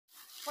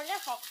pode a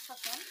roça, só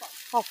que não pode.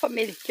 Ó a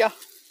família aqui, ó.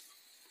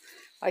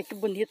 Olha que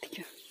bonito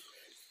aqui, ó.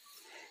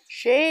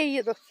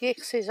 Cheia do que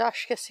vocês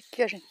acham que é esse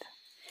aqui, gente?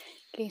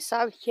 Quem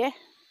sabe que é?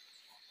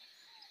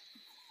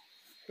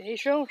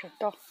 Feijão,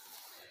 gente, ó.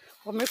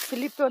 O meu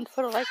Felipe, onde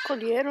foram lá e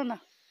colheram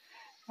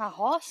na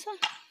roça,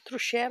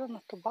 trouxeram na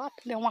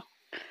tubata, deu uma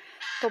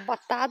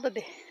tubatada,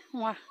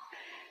 uma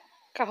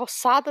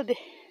carroçada de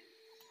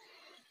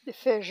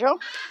feijão.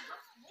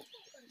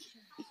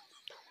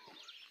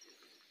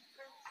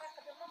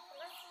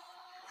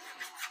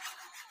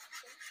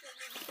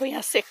 Põe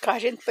a secar,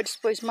 gente, para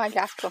depois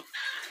malhar com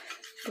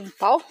um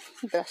pau,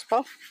 um pedaço de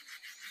pau.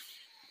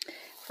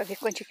 Pra ver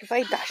quanto é que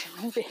vai dar, gente.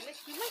 Vamos ver.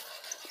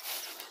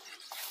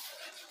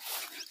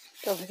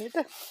 Tá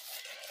vendo?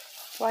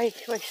 Vai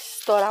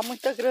estourar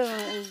muita grana,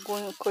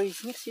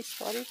 coisinha assim,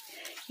 estoura.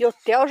 E o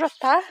Theo já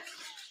tá...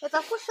 Eu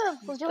tava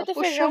puxando. Podia tá ter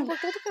puxando. feijão por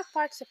tudo que é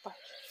parte, você pode.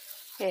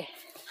 É.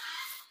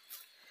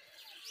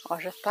 Ó,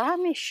 já tá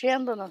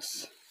mexendo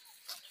nos...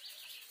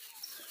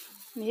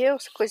 Meu,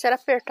 essa coisa era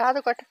apertada,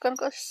 agora tá ficando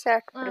coisa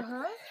certa.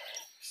 Aham.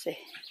 Você.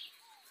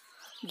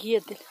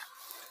 Guia dele.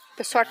 O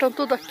pessoal estão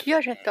tudo aqui,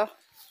 ó, gente, ó.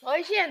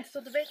 Oi, gente,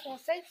 tudo bem com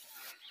vocês?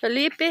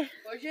 Felipe.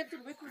 Oi, gente,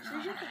 tudo bem com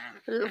vocês, gente?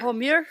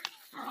 Romir.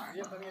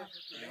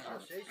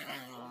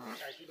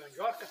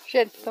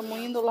 Gente, estamos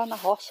indo lá na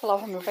roça, lá o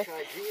Romir vai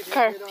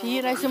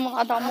carpir, nós vamos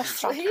lá dar uma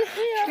mostrada.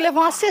 Tem que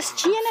levar uma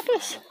cestinha, né,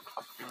 Cris?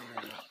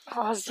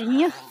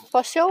 Rosinha,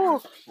 pode ser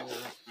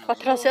pra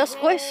trazer as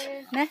coisas,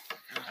 né?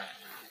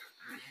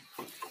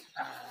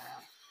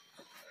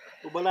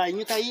 O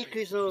balainho tá aí,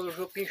 Cris,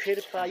 o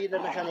pincheiro tá aí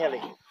na janela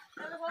aí.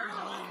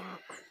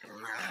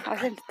 A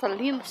gente tá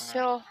lindo, o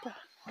céu tá...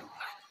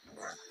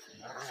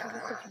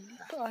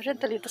 A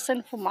gente ali tá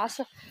saindo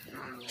fumaça,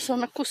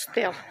 passando a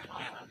costela.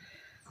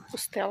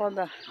 Costela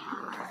da...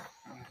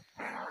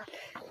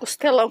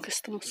 Costelão que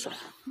estamos assando,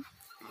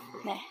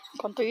 né?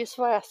 Enquanto isso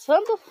vai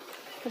assando,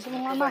 nós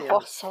vamos lá na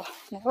roça, lá,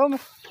 né?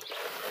 Vamos.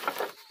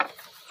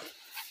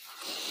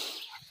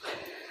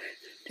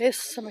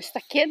 Isso, mas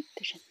tá quente,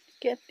 gente.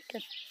 Quente,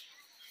 quente.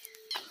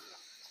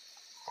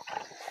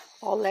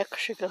 Ó o Leco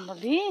chegando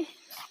ali.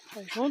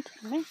 Vai junto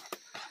também.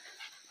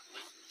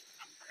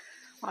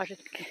 Ó,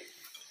 gente, que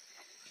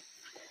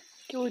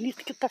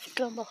bonito que tá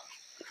ficando, ó.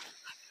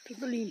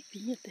 Tudo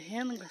limpinho o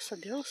terreno, graças a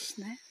Deus,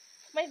 né?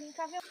 Mas vem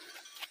cá ver.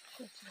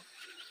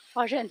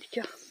 Ó, gente,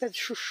 aqui, ó, pé de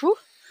chuchu.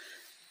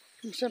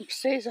 Mostrando pra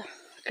vocês, ó.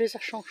 A Cris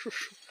achou um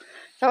chuchu.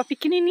 Tava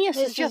pequenininha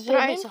esses dias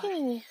atrás, ó.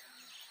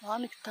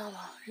 Olha que tá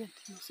lá, gente.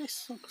 Não sei se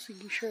vocês vão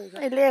conseguir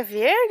enxergar. Ele é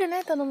verde,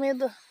 né? Tá no meio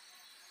do...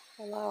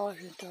 Olha lá, ó,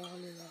 gente,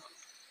 olha lá.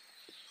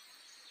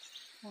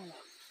 Olha lá.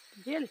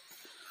 Vê ele?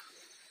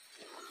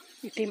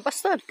 E tem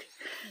bastante.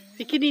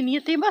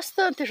 Pequenininha tem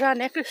bastante já,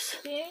 né, Cris?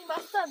 Tem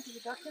bastante.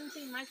 Já que não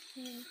tem mais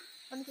que...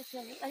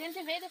 A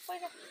gente vê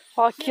depois já...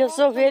 Ó, aqui as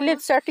ovelhas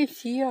de certo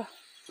enfia, ó.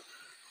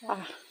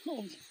 Ah,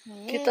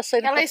 aqui tá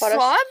saindo ela pra fora.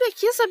 sobe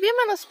aqui, sabia?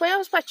 Mas nós põe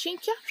os patinhos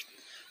aqui, ó.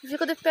 E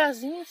fica de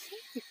pezinho assim.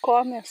 E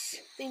come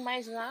as. Tem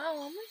mais lá,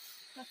 ó, mas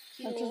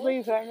aqui Antes do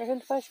inverno a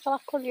gente faz aquela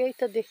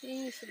colheita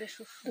Isso, de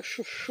chuchu. do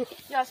chuchu.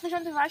 E ó, os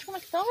feijão de vargem como é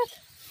que estão,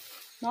 Beto?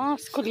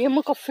 Nossa,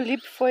 escolhemos com o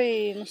Felipe,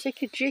 foi não sei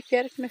que dia que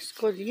era que nós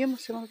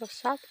escolhemos, semana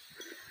passada.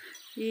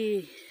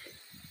 E...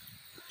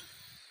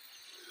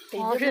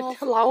 Ó,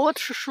 gente, lá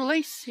outro chuchu lá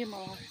em cima,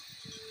 ó.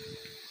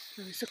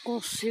 Pra ver se eu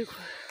consigo.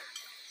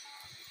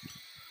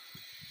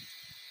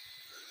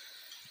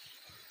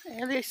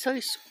 Eles são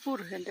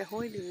escuros, gente, é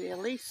ruim de ver, é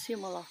lá em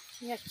cima lá.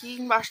 E aqui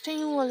embaixo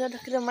tem um, olha,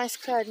 daquele mais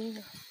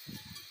clarinho.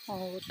 Ó,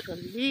 outro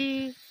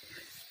ali,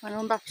 mas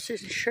não dá pra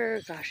vocês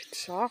enxergar, gente,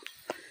 só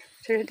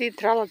se a gente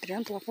entrar lá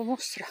dentro, lá pra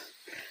mostrar.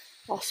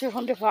 Ó, o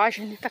serrão de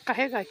vagem, ele tá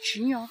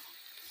carregadinho, ó.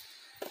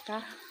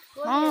 Tá?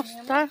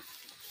 Nossa, tá.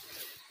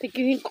 Tem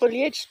que vir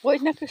colher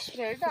depois, né, Cris?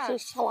 Verdade.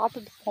 Essa salada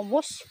do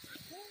almoço,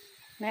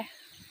 né?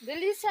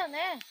 Delícia,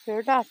 né?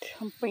 Verdade.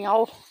 Vamos apanhar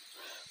o...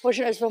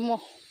 Hoje nós vamos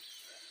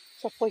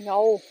só apanhar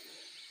o...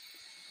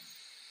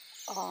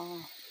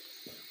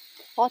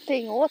 Ó,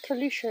 tem outro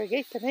ali,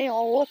 enxerguei também,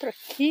 ó, outro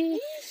aqui,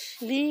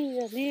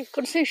 ali.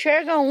 Quando você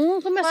enxerga um,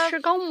 começa a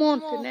enxergar um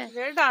monte, né?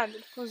 Verdade,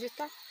 inclusive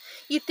tá.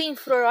 E tem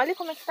flor, olha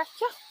como é que tá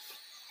aqui, ó.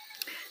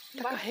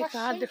 Tá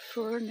carregado de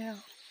flor,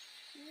 né?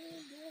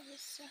 Meu Deus do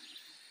céu.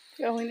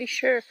 É ruim de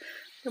enxergar,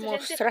 de Se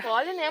mostrar. a gente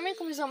colhe, né, mãe,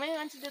 como diz a mãe,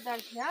 antes de dar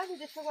viagem,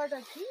 deixa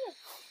guardadinha.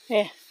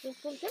 É. Tem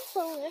um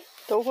tempão, né?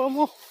 Então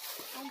vamos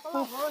pra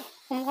lavoura.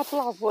 Vamos lá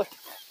pra lavoura.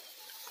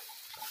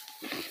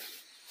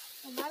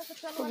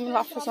 Vamos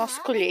lá fazer umas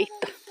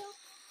colheitas.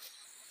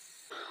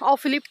 Ó, o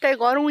Felipe tá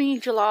igual um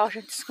índio lá, ó,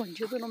 gente,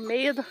 escondido no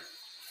meio do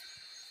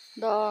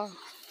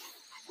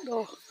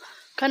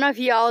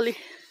canavial ali.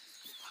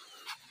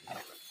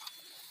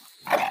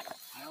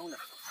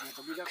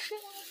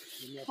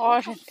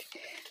 Ó, gente,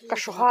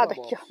 cachorrada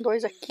aqui, ó,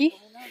 2 aqui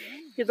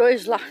e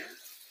 2 lá.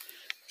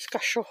 Os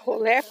cachorros, o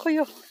Leco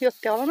e o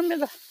Theo lá no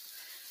meio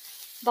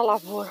da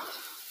lavoura.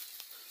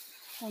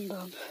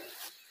 Andando.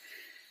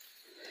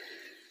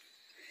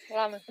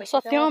 Eu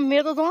só tenho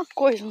medo de uma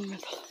coisa no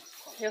meio.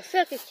 Eu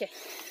sei o que é.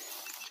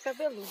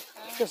 Cabeludo.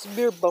 Os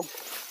birbão.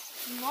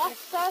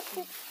 Nossa,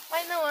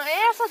 mas não,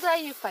 é essa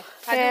daí, pai.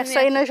 A do Essa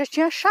aí metro. nós já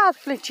tinha achado,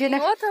 Cleitinha, né?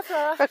 Tem outra pra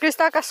lá. Só que eles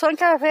estavam caçando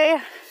que a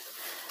veia,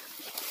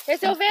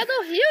 Esse eu veio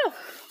do rio.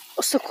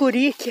 o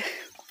sucuri aqui.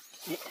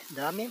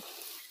 Dá mesmo.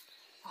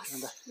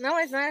 Não,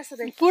 mas não é essa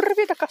daí. Empurra,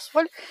 vida, com as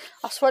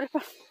folhas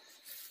pra...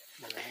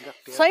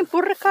 Só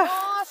empurra, cara.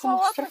 Nossa, Vou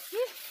outra mostrar.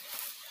 aqui.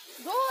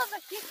 Duas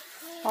aqui.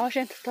 Ó,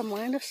 gente, o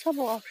tamanho dessa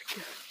abóbora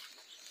aqui.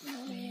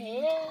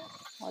 É.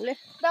 Olha,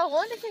 Da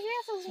onde que vem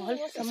essas olha o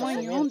linhas?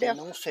 tamanhão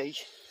dela. Não sei.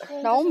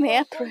 Dá 1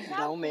 metro.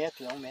 Dá 1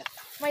 metro, dá 1 metro.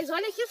 Mas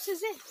olha aqui pra vocês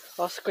verem.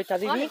 Nossa,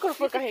 coitado de Olha, mim quando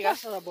for fica carregar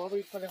aqui, essa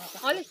abóbora pra levantar.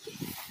 Olha aqui.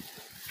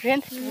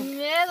 Gente,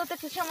 Medo, ter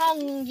que chamar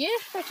um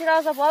guincho pra tirar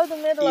as abóboras do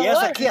meio do E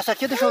lavoura. essa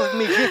aqui, deixa eu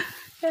medir.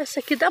 essa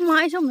aqui dá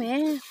mais 1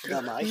 metro.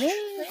 Dá mais. Meu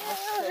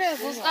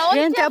Jesus. Aonde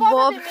Gente, tem a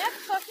abóbora abóbora. de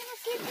metro? Só aqui no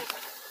sítio.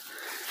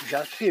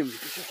 Já firme,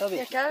 deixa eu E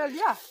saber. aquela ali,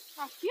 ó.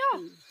 Aqui, ó.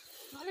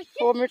 Olha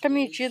aqui. O Homer tá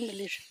medindo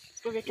ali, gente.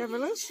 Vou ver que a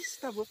melancia se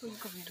tá boa pra mim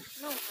comer.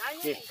 Não, ai,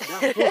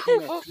 Dá pouco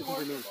metro de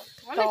comprimento.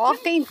 olha Ó,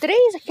 aqui. tem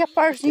 3 aqui, a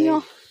parzinha,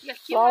 ó. E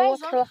aqui Lá a mais,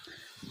 outra ó. lá.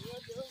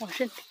 Ó,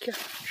 gente, aqui, ó.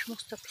 Deixa eu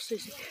mostrar pra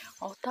vocês.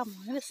 Ó, o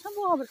tamanho dessa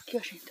abóbora aqui, ó,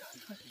 gente.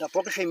 Ó. Dá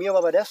pouco chimia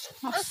uma dessa.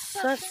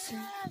 Nossa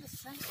senhora.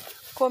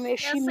 Comer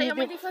Essa aí a chimia.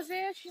 mãe tem que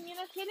fazer chimia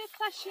naquele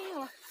tachinho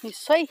lá.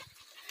 Isso aí.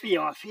 E é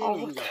uma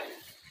filhinha.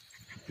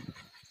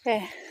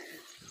 É.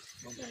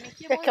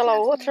 E aquela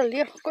outra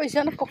ali, ó,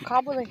 coisando com o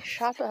cabo da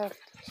enxada.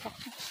 Só.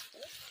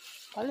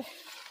 Olha.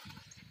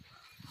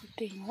 E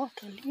tem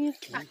outra ali.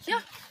 Aqui,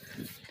 ó.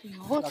 Tem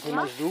Lá outra tem lá.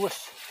 mais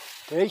 2,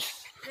 3,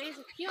 3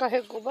 aqui, ó.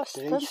 Carregou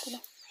bastante, 3.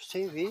 né?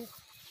 Você vê.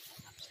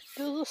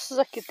 Esses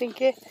aqui tem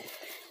que...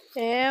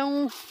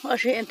 A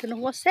gente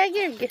não consegue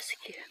erguer esse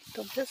aqui.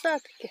 Tão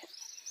pesado aqui.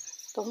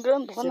 Tão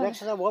grandona, Será né?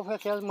 que essa abóbora foi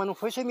aquela, mas não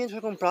foi semente que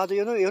foi comprada,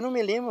 eu não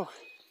me lembro.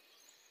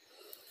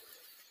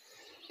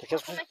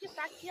 Daquelas Como é que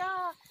tá aqui,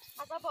 ó,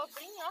 as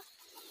abobrinhas, ó.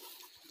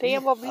 Tem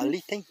abobrinha.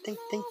 Ali tem.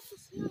 Nossa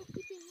senhora, que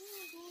tem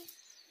uma, duas.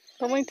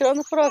 Estamos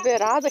entrando pro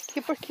averado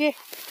aqui porque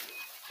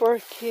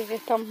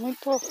tá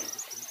muito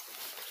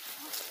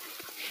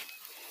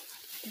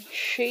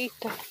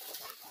encheita.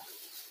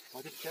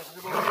 Pode tirar essa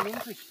abóbora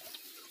mesmo, Cris.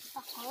 Tá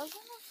rosa,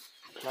 não.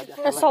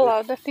 Essa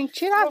salada tem que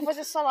tirar. Pra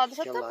fazer salada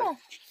já tá Aquela bom.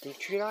 tem que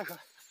tirar já.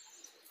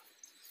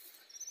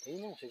 Tem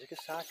não, vocês aqui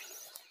sabem.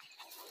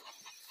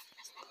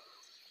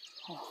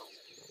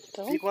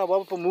 Então, Fica uma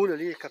abóbora pro muro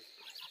ali.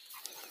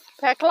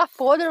 pega aquela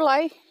podre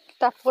lá, hein? Que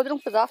tá podre um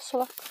pedaço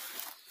lá.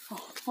 Ó,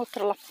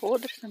 outra lá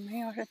podre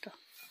também, ó, gente. Ó.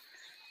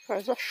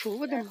 Faz a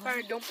chuva de novo.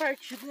 Perdeu um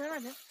partido nela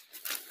mesmo.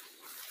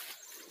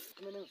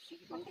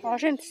 Ó,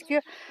 gente, isso aqui,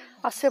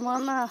 a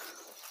semana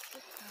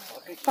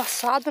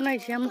passada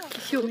nós vimos que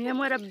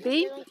filmemos, era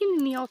bem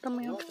pequenininho, ó, o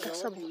tamanho que tá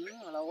essa boca.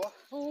 Olha lá, ó.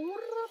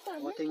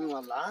 Ó, tem uma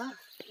lá,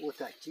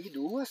 outra aqui,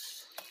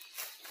 2.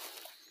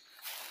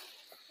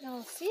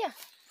 Melancia?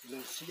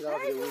 Melancia lá,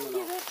 viu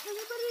uma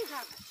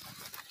lá.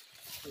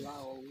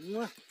 Lá, ó,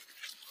 uma.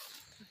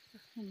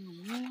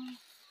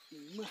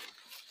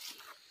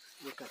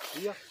 Outra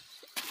aqui, ó.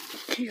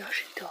 Aqui, ó,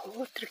 gente, ó,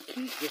 outra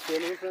aqui. Esse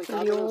ano eu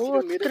plantava E no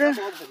meio outra.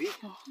 dessa abóbora, viu?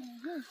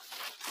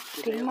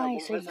 Tem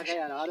mais aí, essa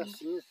gaiarada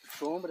assim,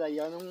 sombra, aí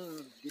ela não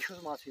deixa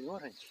os matos, não,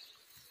 gente?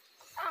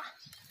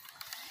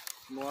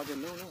 Moda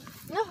não.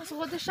 Não, eu só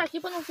vou deixar aqui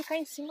pra não ficar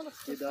em cima das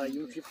E coisas.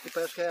 daí um tipo que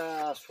parece que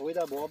as folhas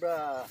da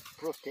abóbora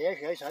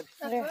protege, aí, sabe?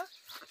 É,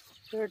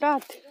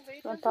 verdade.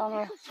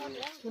 Plantar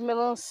de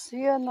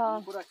melancia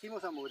na... Por aqui,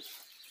 meus amores.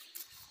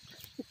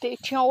 E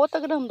tinha outra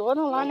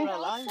grandona lá, né? Pra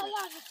lá, ainda.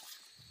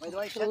 Mas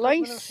lá, Lá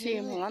em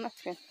cima, lá na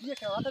frente. E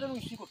aquela lá tá dando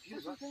uns 5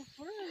 quilos, ó.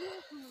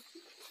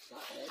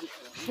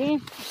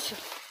 Gente,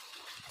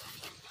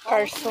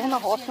 carção na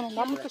roça não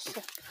dá muito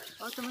certo.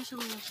 Olha também essa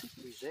melancia.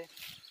 Pois é.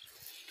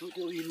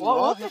 Tudo, e Ó,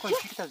 nove, outra a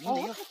quantia que tá vindo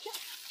aí, ó.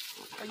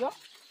 Aí, ó.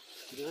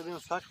 Deus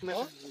abençoe que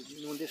começa a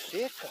não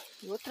descer, cara.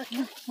 E outra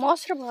aqui.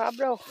 Mostra,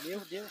 abra, ó. Meu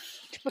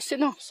Deus. Tipo assim,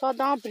 não, só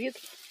dá uma abrida.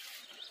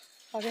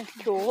 A gente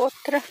que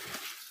outra.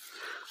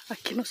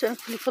 Aqui no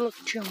centro ele falou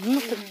que tinha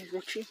uma também.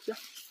 Eu tinha aqui, ó.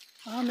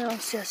 Ah, a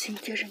melancia assim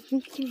que a gente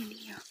bem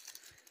pequenininha.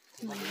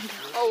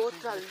 A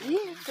outra ali,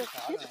 tá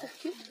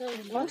aqui,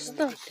 tem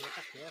bastante.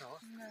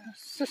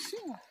 Nossa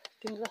senhora,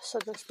 tem graças a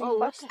Deus, tem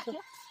bastante.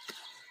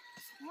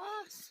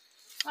 Nossa.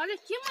 Olha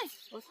aqui, mãe.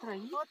 Outra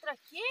aí. Outra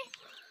aqui.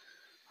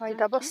 Aí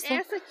dá bastante.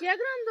 Essa aqui é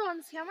grandona,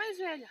 essa aqui é a mais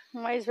velha.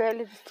 Mais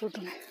velha de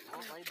tudo, né?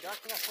 Vai dar,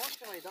 tem a fonte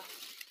que vai dar.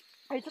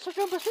 Aí tá só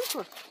tirando pra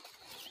cima,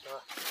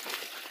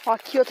 ó.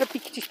 Aqui outra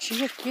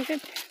piquititinha aqui,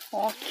 gente.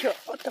 Ó, aqui,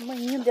 ó, o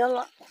tamanho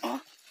dela, ó.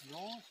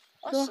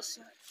 Nossa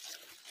senhora.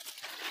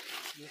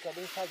 E tá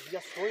bem sadia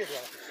as folhas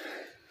dela.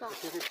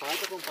 Você repara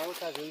pra comprar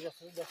outra vez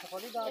dessa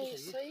qualidade. É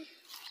isso aí.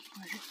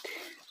 A gente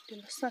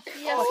tem bastante.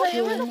 E essa Ó, aí aqui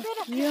é uma mais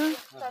aqui,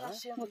 ó. Tá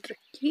nascendo. Outra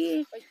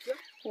aqui. Aqui,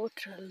 ó.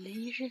 Outra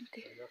ali,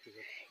 gente.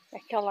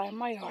 Aquela é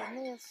maior.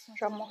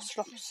 Já mostro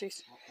lá pra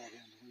vocês.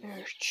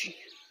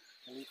 Pertinho.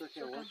 Ali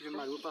qualquer outra, de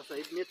maru passa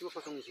aí, primeiro tem uma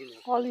facãozinha.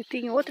 Olha, e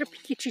tem outra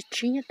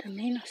piquititinha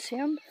também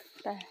nascendo.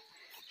 Tá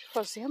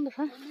fazendo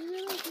já.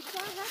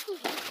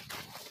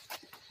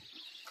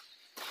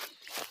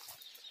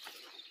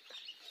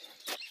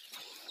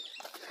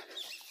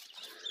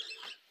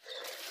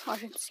 Ó,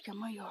 gente, esse aqui é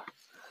maior.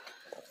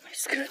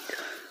 Mais grande.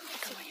 Olha o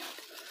tamanho.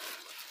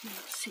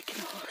 Melancia aqui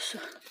na roça.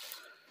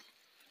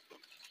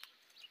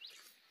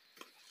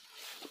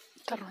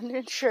 Tá longe de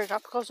enxergar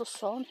por causa do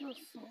sol, né?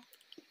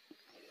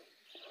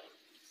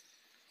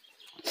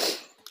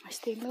 Mas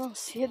tem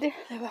melancia de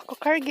levar com o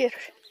cargueiro.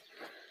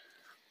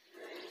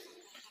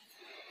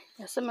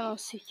 Essa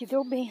melancia aqui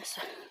deu bem,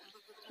 essa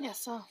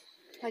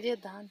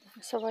variedade.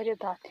 Essa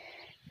variedade.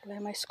 Ela é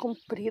mais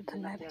comprida,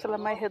 né? Porque ela é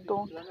mais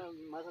redonda.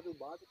 Mais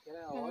adubado, que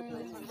era ótimo,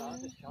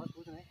 né?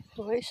 Tudo, né?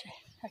 Pois é.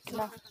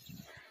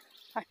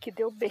 Aqui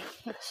deu bem,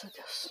 graças a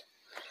Deus.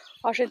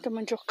 Ó, gente, a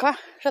mandioca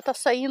já tá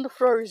saindo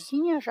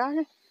florzinha já,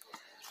 né?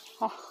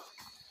 Ó.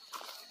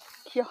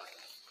 Aqui, ó.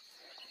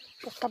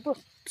 Já tá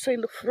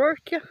saindo flor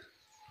aqui, ó.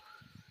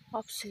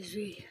 Ó, pra vocês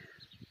verem.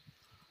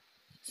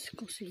 Se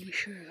conseguir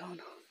enxergar ou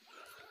não.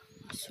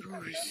 As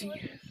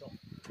florzinhas.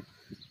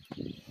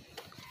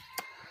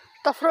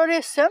 Tá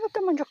florescendo,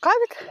 tem mandioca,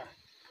 Vitor?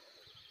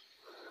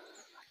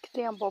 Aqui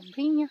tem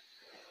abobrinha.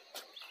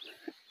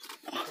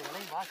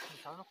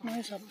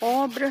 Mais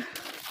abóbora,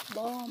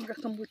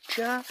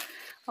 cambuchá,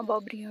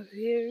 abobrinha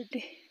verde.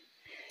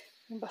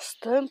 Tem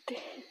bastante.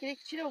 Eu queria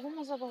que tire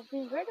algumas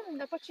abobrinhas verdes, mas não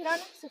dá pra tirar,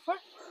 né? Se for.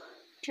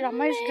 Tirar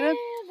mais grande.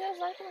 Meu Deus,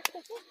 olha como fica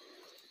aqui.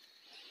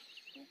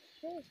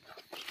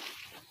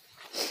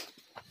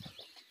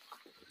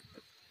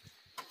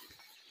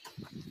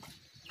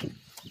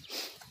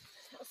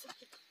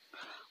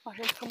 Ó,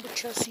 gente,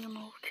 cambuchazinho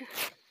novo aqui.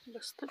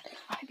 Bastante.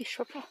 Ai,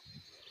 deixa eu pra...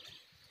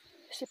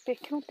 Esse pé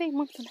aqui não tem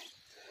muito, né?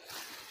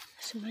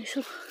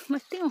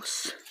 Mas tem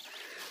uns.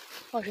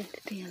 Ó, gente,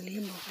 tem ali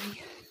uma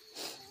abobrinha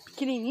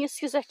pequenininha.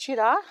 Se quiser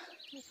tirar,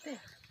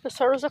 o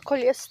pessoal usa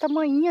colher esse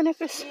tamanhinho, né,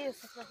 Cris?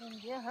 Isso, pra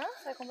vender, aham.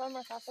 Você vai comprar no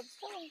mercado só desse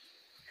tamanho.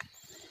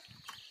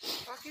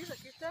 Isso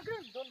aqui tá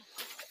grandona.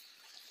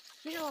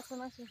 Que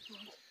relacionamento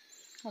assim.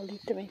 Ali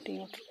também tem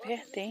outro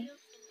pé, tem.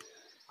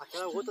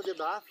 Aquela outra de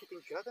DAF tem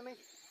que tirar também.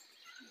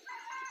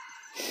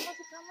 Vai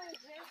ficar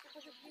mais velho, pra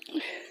fazer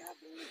bem.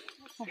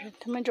 A gente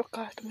tem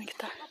mandioca também que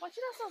tá. Pode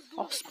tirar essas duas.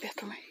 Ó, os pés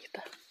também que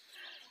tá.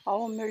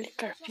 Ó, o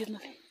merlicarpino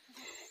ali.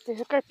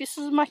 Veja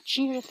carpiça os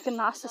matinhos, gente, que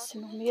nasce assim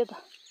no meio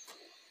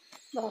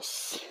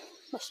das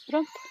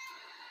plantas.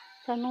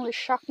 Pra não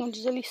lixar com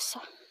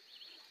desliçar.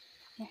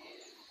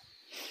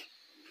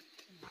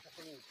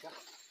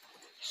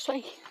 Isso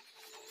aí.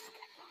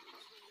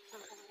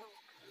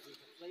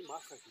 Lá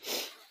embaixo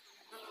aqui.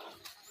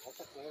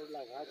 Essa cara de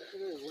lagarta, que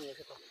vergonha.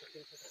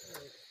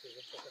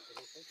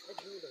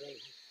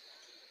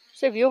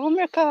 Você viu? Vamos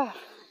marcar.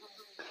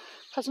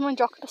 As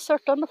mandiocas tá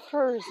acertando a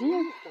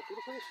florzinha. Tá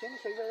tudo florescendo,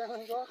 isso aí vai dar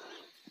mandioca.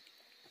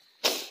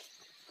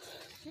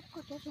 Que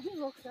cortou tudo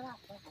louco, será?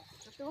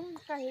 Eu tenho um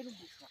carreiro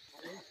bicho.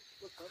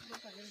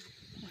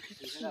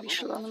 Esse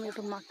bicho lá no meio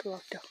do mato lá,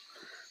 Theo.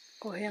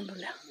 Correndo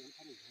lá.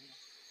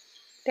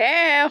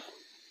 Theo!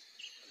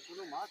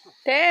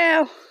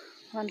 Theo!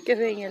 Ano que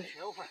vem ele.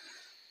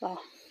 Ó.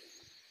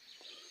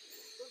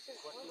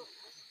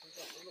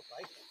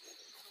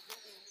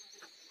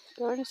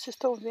 Então, vocês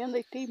estão vendo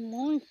aí, tem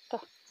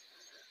muita.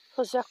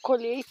 Fazer a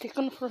colheita. E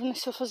quando for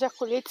necessário fazer a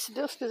colheita, se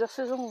Deus quiser,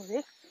 vocês vão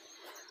ver.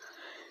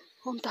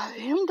 Vão tá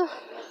vendo?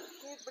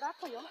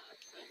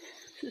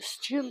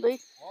 Assistindo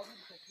aí.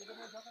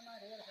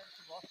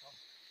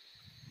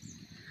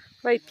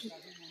 Vai ter.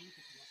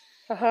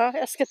 Aham,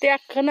 essa que tem a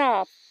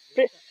cana.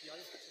 Tem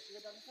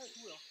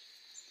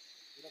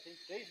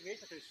 3 meses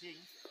pra crescer,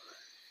 hein?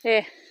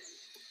 É.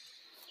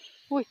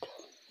 Ui,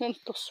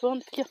 tô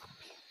suando aqui, ó.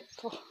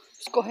 Tô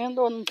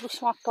escorrendo, não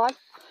trouxe uma toalha.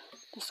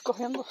 Tô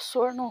escorrendo o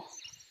suor no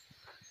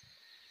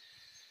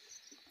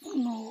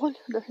olho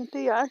da gente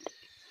e arde.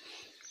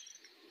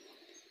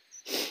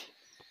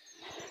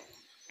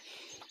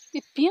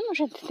 Pepino,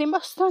 gente, tem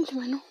bastante,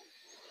 mas não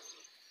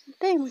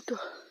tem muito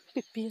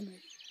pepino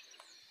aí.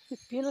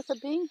 Pepino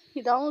também,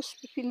 e dá uns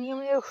pepininhos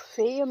meio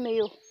feio,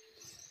 meio...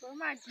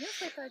 Formadinho,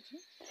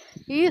 coitadinho.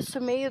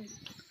 Isso, meio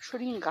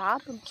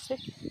churingado, não sei.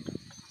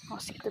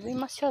 Nossa, aqui tá bem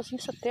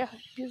maciozinho essa terra,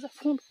 pisa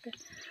fundo.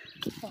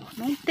 Ó,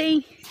 não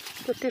tem,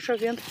 que eu esteja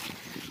vendo.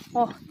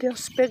 Ó, tem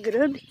uns pés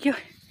grandes aqui, ó,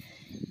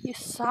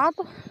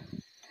 içado.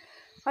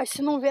 Aí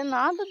se não vê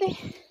nada,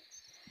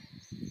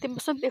 tem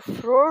bastante de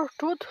flor,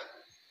 tudo.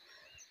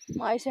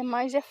 Mas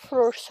é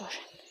flor só,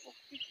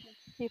 gente.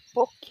 E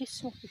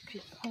pouquíssimo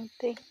pepino, não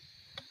tem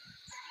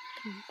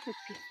muito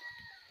pepino.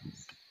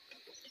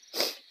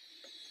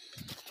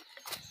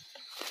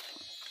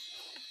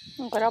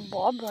 Agora a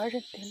abóbora,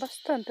 gente, tem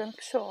bastante, né?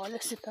 Que você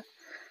olha se tá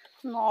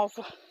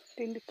nova.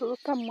 Tem de todo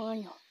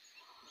tamanho.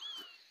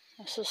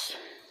 Essas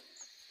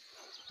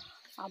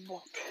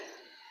abóbora.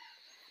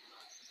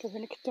 Tô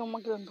vendo que tem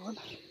uma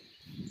grandona.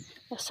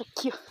 Essa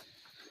aqui, ó.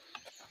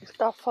 Ele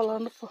tava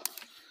falando, pô.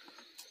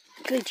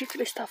 Acredito que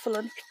ele estava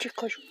falando que tinha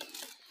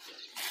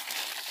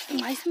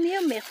mais de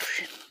meio metro,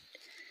 gente.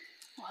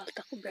 Ó, ela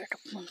tá coberta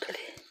com muito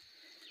ali.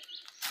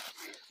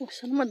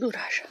 Começando a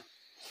madurar já.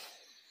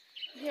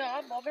 E a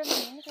abóbora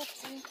menina tá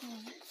assim.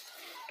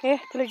 É,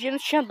 aquele dia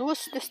nós tinha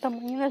duas desse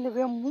tamanho, né?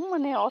 Levei uma,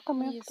 né? Olha o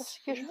tamanho dessa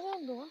aqui já.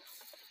 Grandona.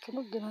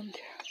 Ficando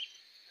grande.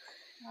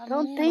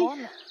 Então tem.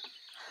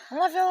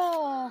 Vamos lá ver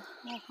a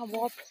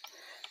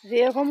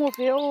Abóbora. Vamos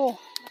ver o...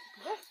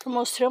 Tô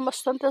mostrando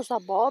bastante as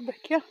abóboras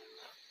aqui, ó.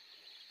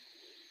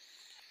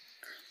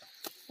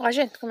 Ó,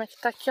 gente, como é que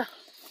tá aqui, ó.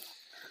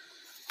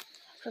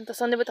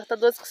 Plantação de batata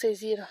doce que vocês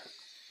viram.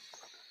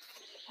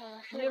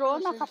 Virou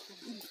no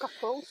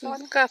capão só,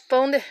 né?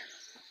 Capão de...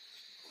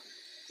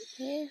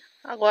 E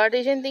agora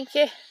a gente tem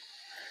que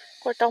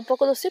cortar um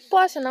pouco do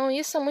cipó, senão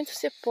isso é muito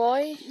cipó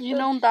e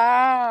não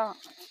dá...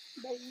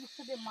 Daí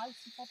isso demais,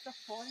 cipó pra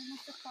fora e não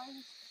se faz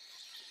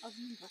as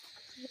minhocas.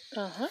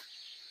 Aham.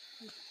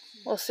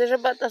 Ou seja,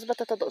 as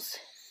batatas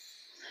doces.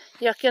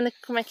 E aqui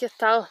como é que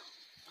tá, ó,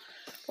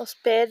 os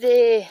pés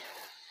de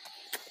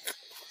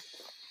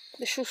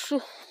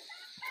chuchu.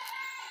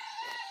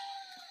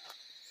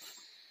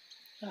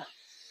 Ó.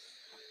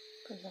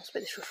 Os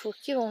pés de chuchu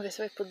aqui, vamos ver se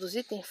vai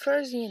produzir. Tem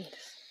florzinha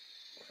neles.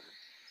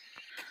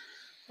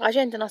 Ó,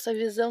 gente, a nossa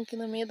visão aqui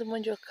no meio do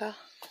mandiocá.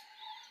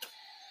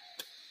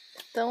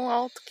 Tão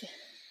alto que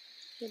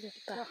ele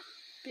tá.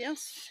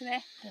 Pensa,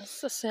 né?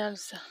 Nossa Senhora do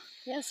céu.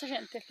 Pensa,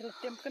 gente, aquele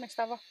tempo que nós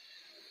estava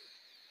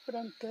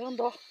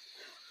plantando, ó.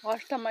 Ó,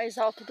 tá mais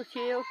alto do que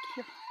eu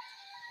aqui,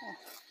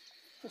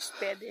 ó. Os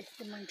pés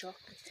de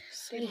mandioca.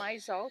 Tem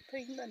mais alto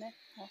ainda, né?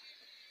 Ó.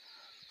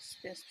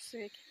 Pensa pra você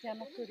ver que é a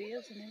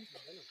natureza, né?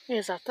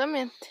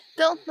 Exatamente.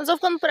 Então, nós vamos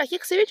ficando por aqui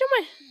com esse vídeo,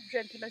 mãe.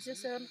 Gente, nós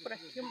encerrando por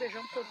aqui. Um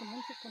beijão pra todo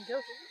mundo, fique com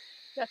Deus.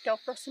 E até o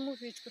próximo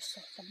vídeo,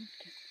 pessoal. Tá muito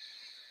tempo.